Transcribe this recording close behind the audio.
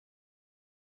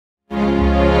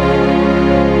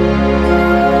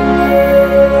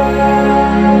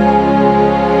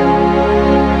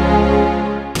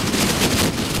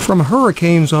From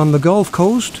hurricanes on the Gulf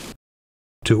Coast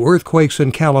to earthquakes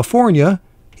in California,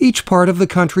 each part of the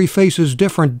country faces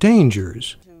different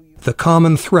dangers. The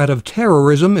common threat of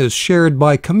terrorism is shared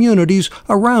by communities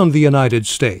around the United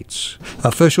States.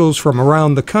 Officials from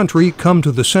around the country come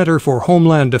to the Center for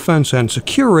Homeland Defense and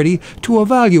Security to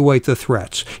evaluate the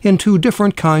threats in two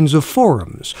different kinds of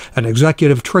forums, an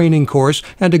executive training course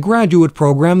and a graduate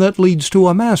program that leads to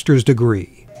a master's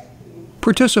degree.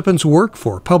 Participants work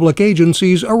for public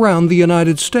agencies around the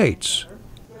United States.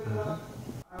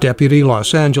 Deputy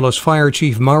Los Angeles Fire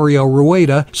Chief Mario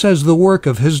Rueda says the work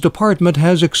of his department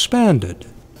has expanded.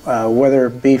 Whether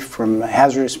it be from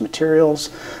hazardous materials,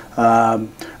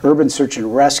 urban search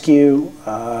and rescue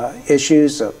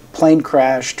issues, plane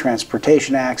crash,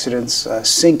 transportation accidents,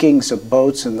 sinkings of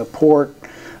boats in the port,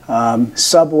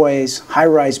 subways,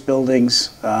 high-rise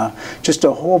buildings, just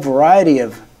a whole variety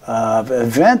of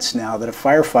events now that a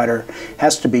firefighter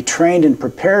has to be trained and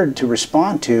prepared to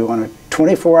respond to on a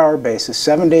 24-hour basis,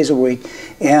 7 days a week,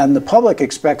 and the public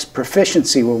expects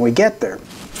proficiency when we get there.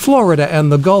 Florida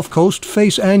and the Gulf Coast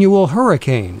face annual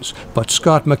hurricanes, but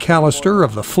Scott McAllister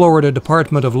of the Florida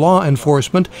Department of Law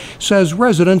Enforcement says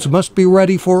residents must be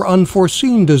ready for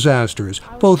unforeseen disasters,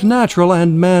 both natural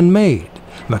and man-made.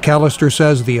 McAllister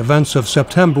says the events of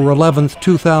September 11,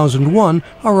 2001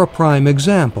 are a prime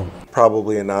example.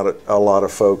 Probably not a lot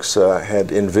of folks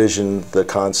had envisioned the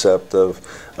concept of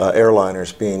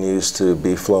airliners being used to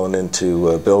be flown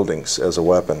into buildings as a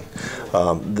weapon.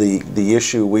 The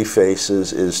issue we face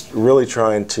is really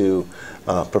trying to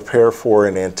prepare for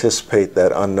and anticipate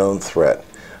that unknown threat.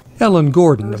 Ellen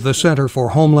Gordon of the Center for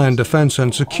Homeland Defense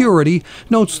and Security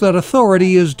notes that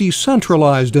authority is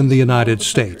decentralized in the United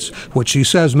States, which she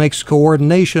says makes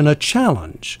coordination a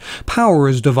challenge. Power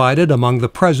is divided among the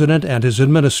President and his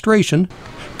administration,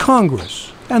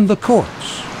 Congress, and the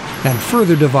courts, and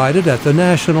further divided at the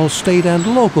national, state,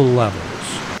 and local levels.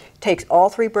 It takes all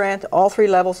three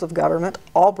levels of government,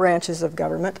 all branches of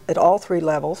government at all three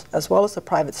levels, as well as the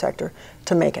private sector,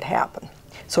 to make it happen.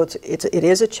 So it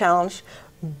is a challenge,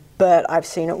 but I've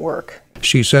seen it work.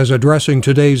 She says addressing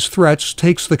today's threats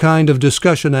takes the kind of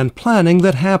discussion and planning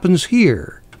that happens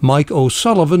here. Mike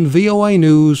O'Sullivan, VOA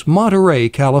News, Monterey,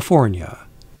 California.